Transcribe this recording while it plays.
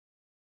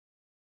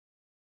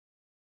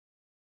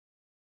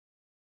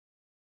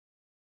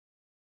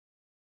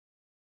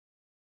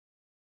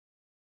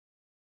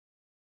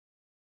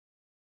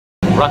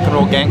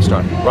Rock-n-Roll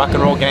GangStar,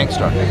 Rock-n-Roll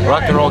GangStar,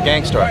 Rock-n-Roll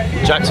GangStar,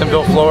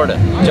 Jacksonville, Florida,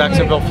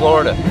 Jacksonville,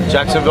 Florida,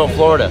 Jacksonville,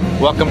 Florida.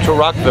 Welcome to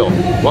Rockville,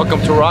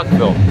 welcome to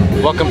Rockville,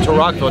 welcome to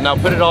Rockville. Now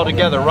put it all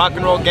together.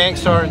 Rock-n-Roll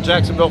GangStar in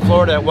Jacksonville,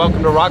 Florida.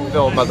 Welcome to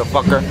Rockville,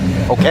 motherfucker.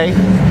 Okay?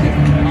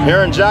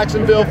 Here in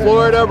Jacksonville,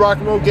 Florida,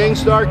 Rock-n-Roll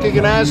GangStar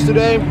kicking ass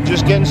today.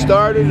 Just getting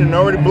started and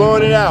already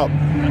blowing it out.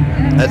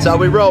 That's how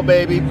we roll,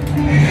 baby.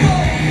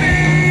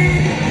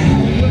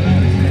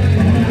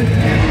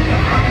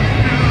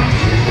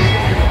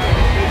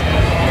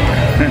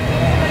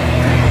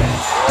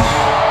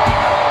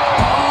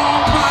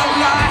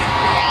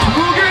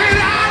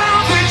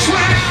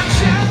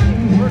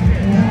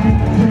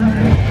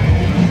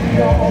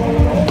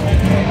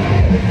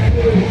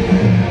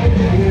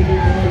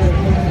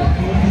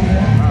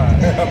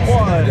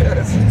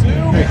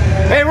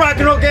 Hey,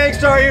 Rock-n-Roll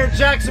GangStar here in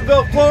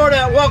Jacksonville,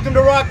 Florida. Welcome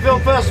to Rockville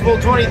Festival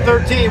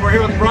 2013. We're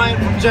here with Brian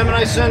from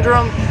Gemini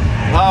Syndrome,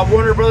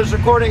 Warner Brothers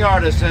recording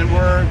artist, and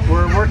we're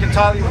working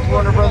tightly with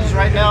Warner Brothers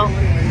right now.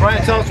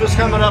 Brian, tell us what's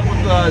coming up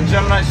with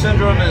Gemini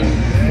Syndrome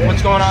and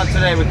what's going on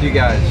today with you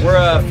guys.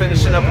 We're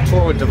finishing up a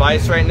tour with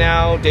Device right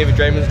now, David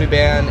Draymond's new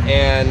band,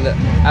 and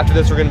after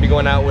this we're going to be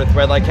going out with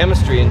Red Light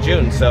Chemistry in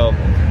June. So,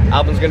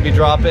 album's going to be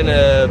dropping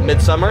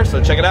midsummer,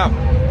 so check it out.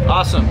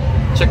 Awesome.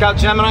 Check out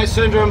Gemini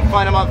Syndrome,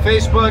 find them on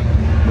Facebook.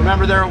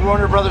 Remember, they're a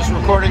Warner Brothers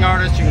recording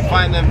artist. You can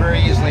find them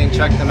very easily and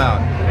check them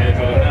out.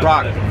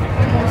 Rock.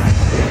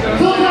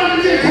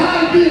 Sometimes it's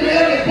hard to be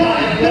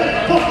everybody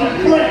that's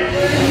fucking great.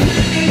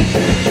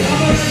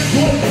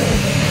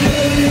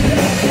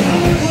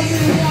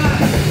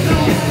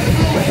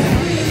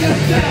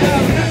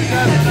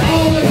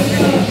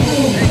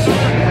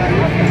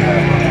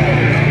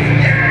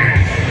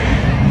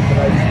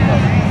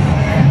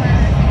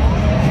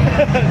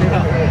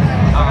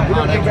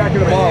 Back in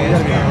the ball.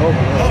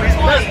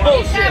 That's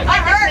bullshit.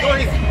 I heard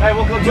it. Hey,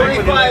 we'll go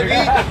 25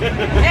 each.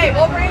 Hey,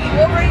 we'll bring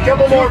you.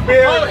 Couple more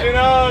beers, you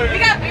know. We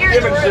got beers.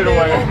 Giving shit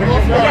away.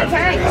 We got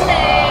tanks.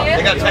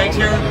 They got tanks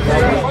here?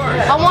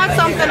 I want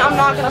something I'm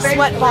not gonna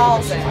sweat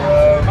balls.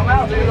 Come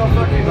out, dude.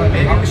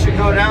 Maybe we should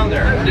go down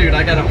there. Dude,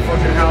 I got a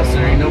fucking house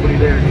there, ain't nobody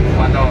there.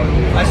 My dog.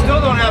 I still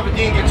don't have a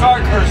D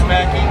guitar curse,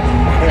 Mackie.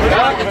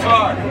 Without a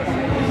guitar.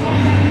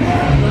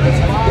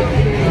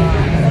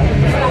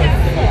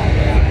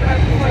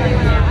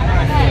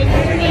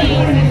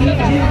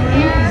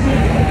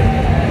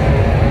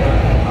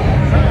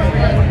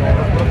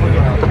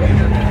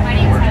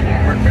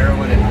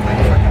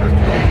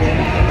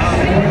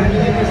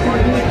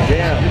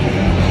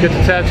 Get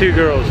the tattoo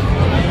girls.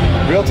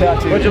 Real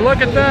tattoo. Would you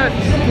look at that?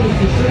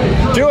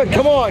 Do it.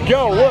 Come on.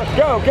 Go. Look.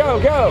 Go. Go.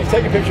 Go. He's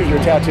taking pictures of your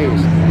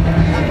tattoos.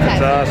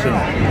 That's awesome.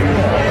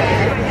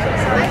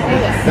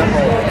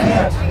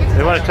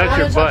 They want to touch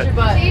your butt.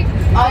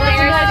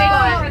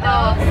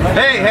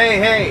 Hey, hey,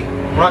 hey.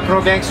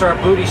 Rock-n-Roll GangStar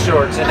booty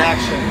shorts in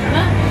action.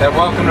 And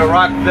welcome to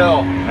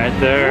Rockville. Right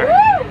there.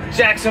 Woo!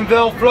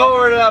 Jacksonville,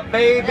 Florida,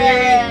 baby.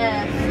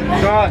 Yes.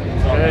 Come on.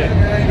 Hey.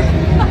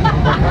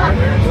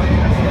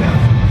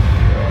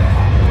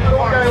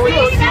 Let's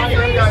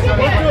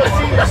do a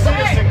senior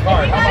citizen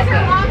card. You guys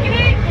are rocking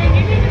it, and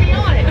you need to be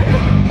on it.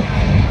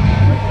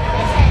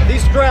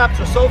 These straps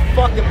are so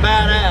fucking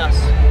badass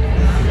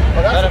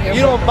that if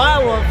you don't buy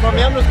one from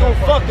me, I'm just gonna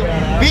fucking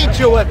beat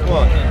you with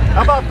one.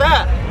 How about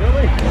that?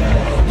 Really?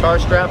 Guitar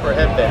strap or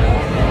headband?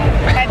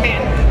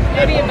 Headband.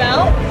 Maybe a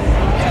belt?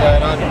 Try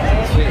it on.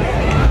 Sweet.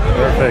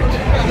 Perfect.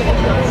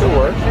 It'll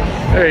work.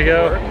 There you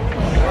go.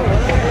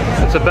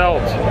 It's a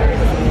belt.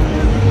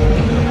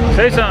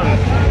 Say something.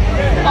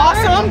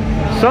 Awesome.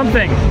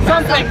 Something.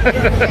 Something.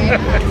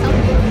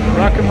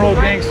 Rock-n-Roll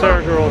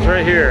GangStar girls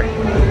right here.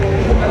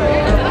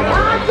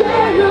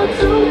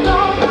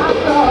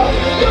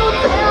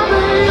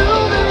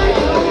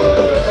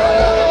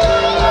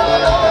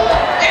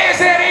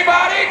 Is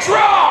anybody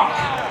drunk?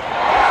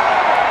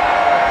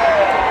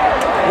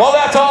 Well,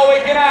 that's all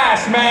we can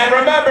ask, man.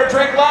 Remember,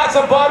 drink lots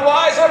of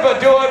Budweiser, but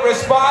do it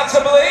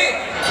responsibly.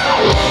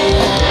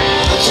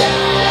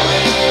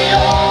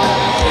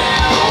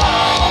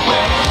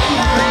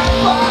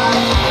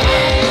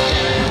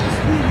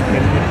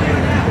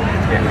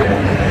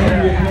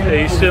 Are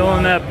you still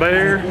in that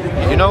bear?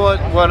 You know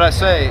what I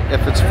say?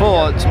 If it's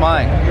full, it's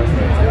mine.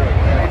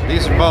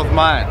 These are both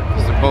mine,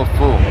 because they're both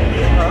full.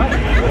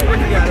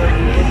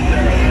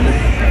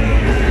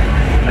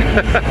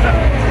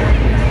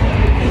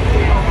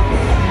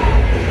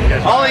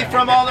 Ollie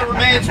from All That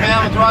Remains,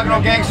 man, with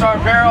Rock-n-Roll GangStar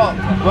Apparel.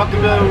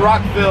 Welcome to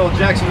Rockville,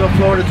 Jacksonville,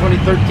 Florida,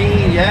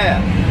 2013.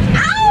 Yeah.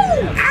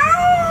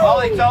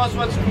 Ollie, tell us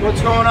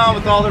what's going on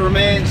with All That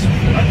Remains,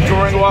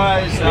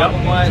 touring-wise,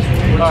 album-wise.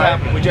 What's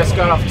happening? We just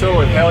got off tour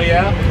with Hell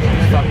Yeah.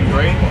 It's fucking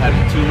great. Had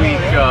a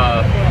 2-week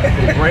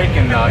break,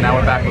 and now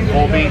we're back with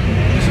Volbeat,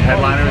 some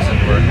headliners, and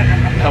we're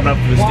coming up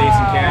to the States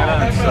and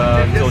Canada. It's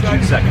until June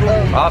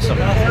 2nd. Awesome.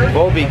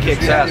 Volbeat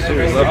kicks ass too.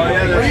 We love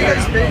it.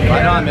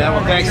 Right on, man.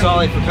 Well, thanks,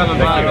 Ollie, for coming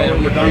by, man.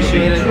 We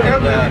appreciate it.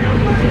 And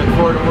look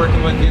forward to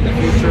working with you in the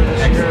future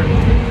this year.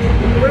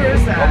 Where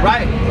is that? All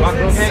right.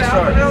 Rock-n-Roll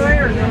GangStar.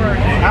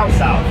 Out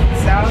south.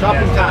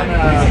 Shopping time.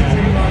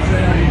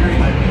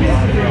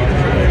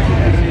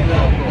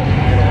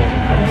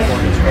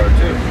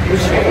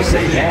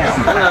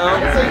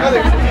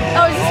 Hello.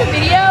 Oh, is this a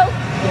video?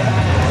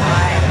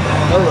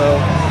 Hello.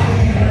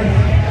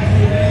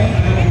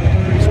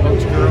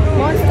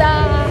 Monster.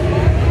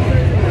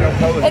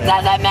 It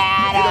doesn't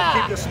matter.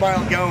 Keep the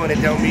smile going,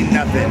 it don't mean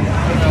nothing.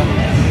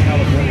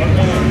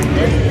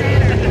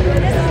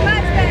 This is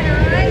much better,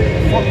 right?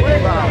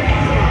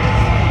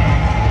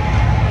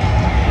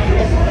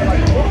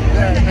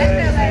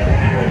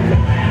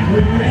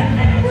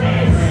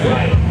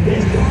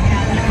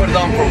 Put it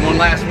on for one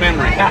last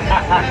memory. I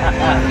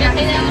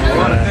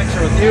want a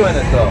picture with you in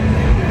it though.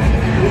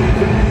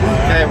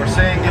 Okay, we're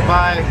saying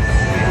goodbye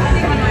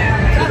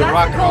to the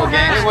Rock-n-Roll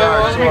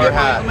GangStar tour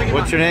hat.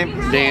 What's your name?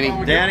 Danny.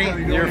 Danny,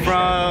 you're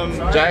from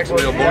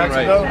Jacksonville, born and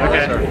raised. Jacksonville?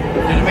 Okay.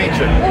 Good to meet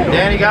you.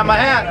 Danny got my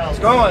hat. It's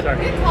going.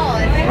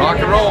 Rock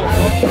and roll.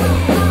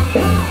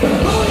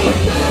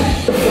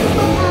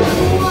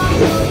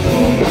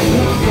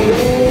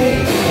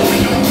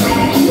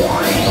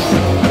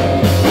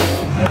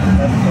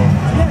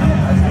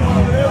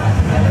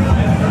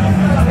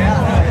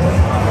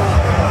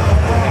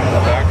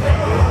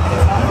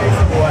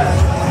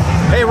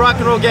 Hey,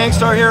 Rock-n-Roll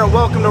GangStar here.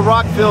 Welcome to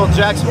Rockville,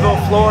 Jacksonville,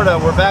 Florida.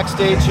 We're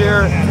backstage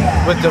here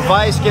with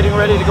Device getting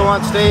ready to go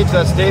on stage.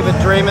 That's David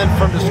Draymond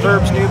from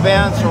Disturbed's new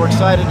band, so we're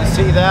excited to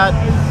see that.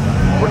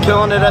 We're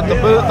killing it at the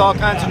booth, all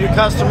kinds of new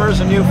customers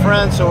and new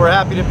friends, so we're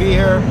happy to be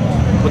here.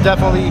 We'll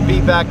definitely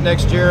be back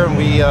next year, and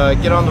we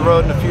get on the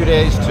road in a few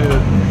days to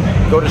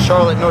go to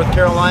Charlotte, North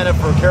Carolina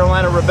for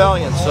Carolina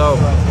Rebellion, so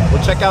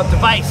we'll check out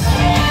Device.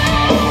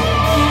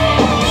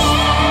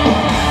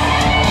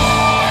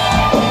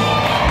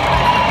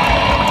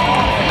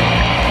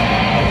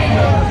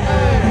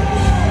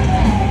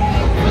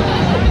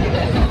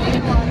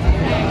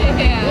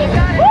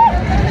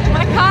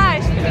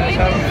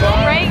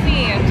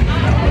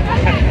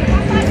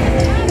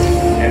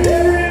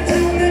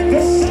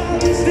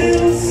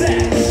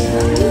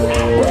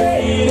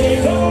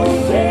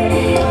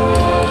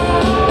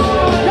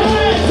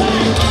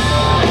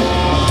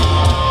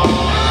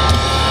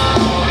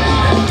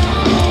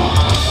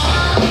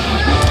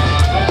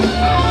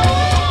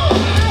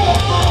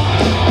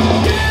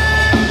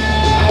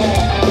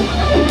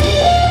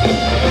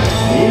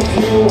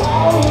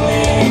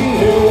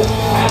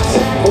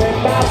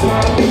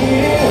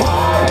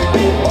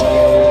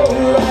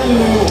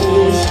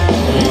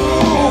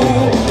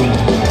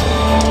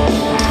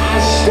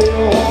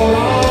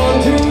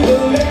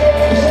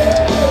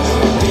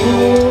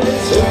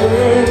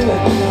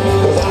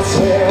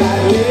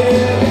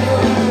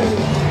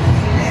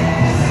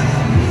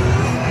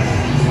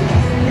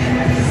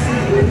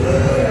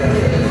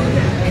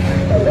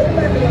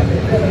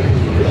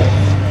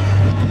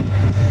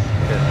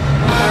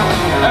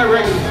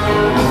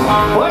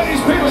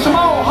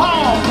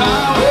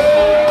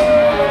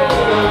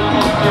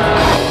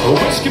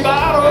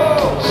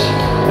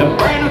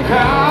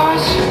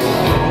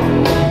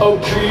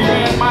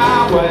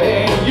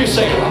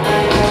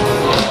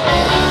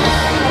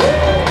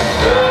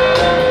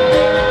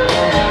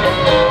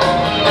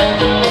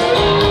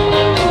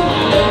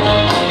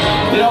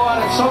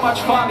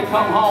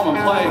 Come home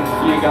and play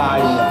for you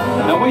guys.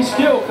 And we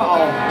still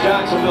call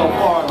Jacksonville,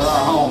 Florida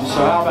our home.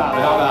 So how about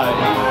it? How about it?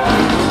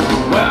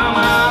 Well,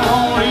 my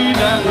only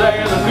done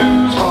there the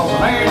news, cause it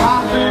ain't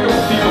hot big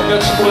old people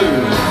get the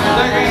blues.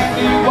 They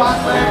can't do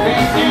what they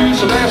can't do,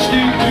 so they're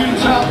still doing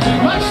something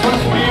much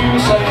less for you.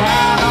 Say,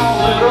 I know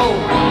little.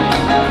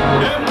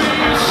 It'll be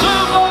a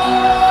simple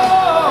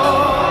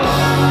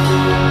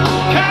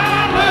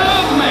kind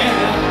of man.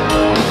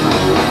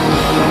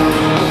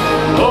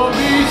 Or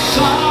be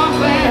something.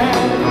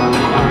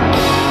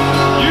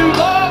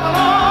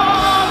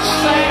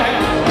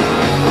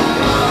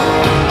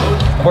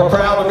 We're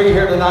proud to be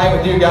here tonight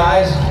with you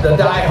guys, the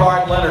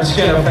die-hard Leonard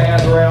Skinner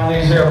fans around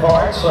these here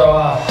parts.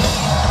 So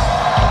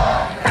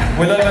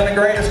we live in the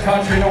greatest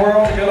country in the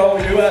world, the good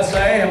old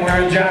USA, and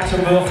we're in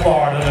Jacksonville,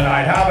 Florida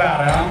tonight. How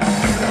about it, huh?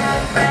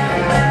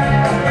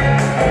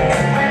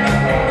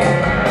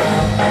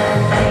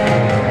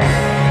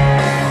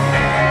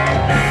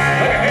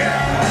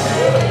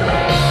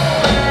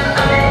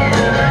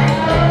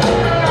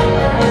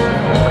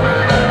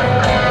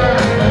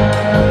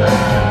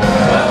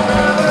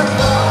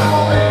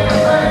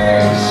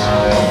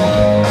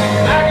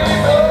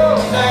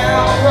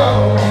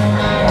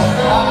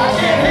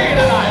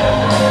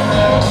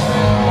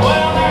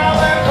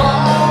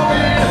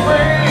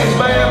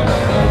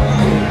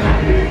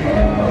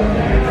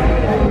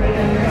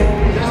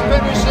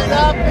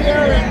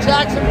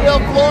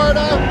 Jacksonville,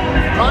 Florida.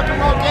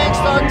 Rock-n-Roll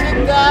GangStar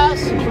kicked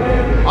ass.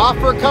 Off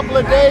for a couple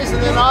of days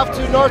and then off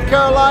to North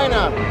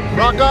Carolina.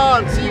 Rock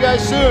on. See you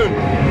guys soon.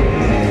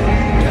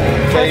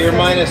 Okay, you're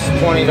minus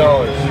 $20.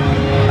 Oh,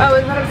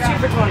 I thought it was 2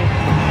 for 20.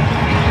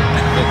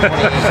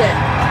 Shit.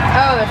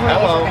 Oh, that's 20.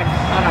 Hello.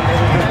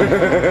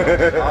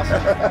 Okay.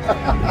 Awesome.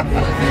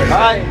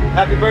 Hi.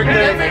 Happy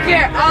birthday. Take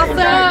care.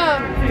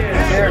 Awesome.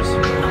 Cheers.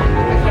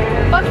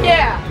 Fuck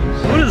yeah.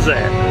 What is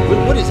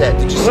that? What is that?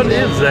 Did you see What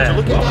that? is that?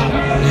 Would you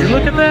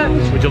look at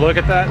that? Did you look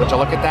at that? Would you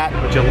look at that?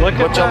 Would you look at that? Would you look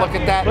at Would you that? look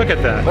at that? Look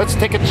at that.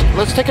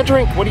 Let's take a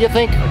drink. What do you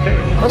think? Okay.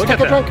 Let's Look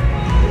take at a drink.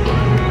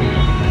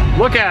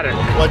 Look at it.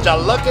 Would you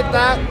look at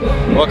that?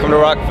 Welcome to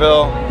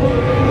Rockville.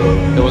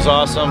 It was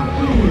awesome.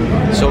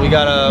 So we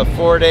got a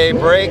 4-day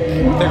break.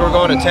 I think we're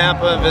going to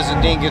Tampa and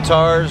visit Dean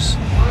Guitars.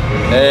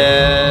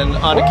 And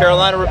on to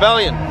Carolina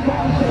Rebellion.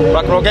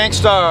 Rock-n-Roll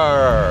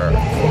GangStar.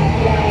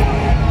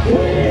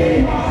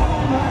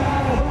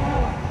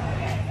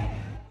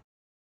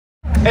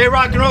 Hey,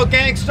 Rock-n-Roll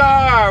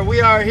GangStar. We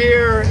are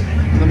here.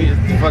 Let me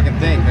just fucking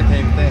think. I can't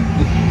even think.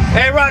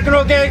 Hey,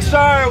 Rock-n-Roll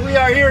GangStar. We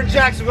are here in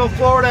Jacksonville,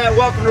 Florida at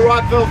Welcome to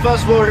Rockville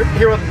Festival. We're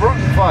here with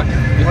fuck.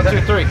 1,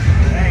 2, 3.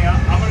 Hey,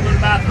 I'm gonna go to the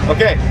bathroom.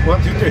 Okay,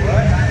 1, 2, 3.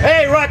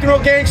 Hey, Rock-n-Roll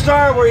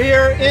GangStar. We're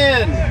here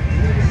in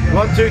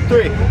 1, 2,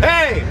 3.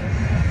 Hey,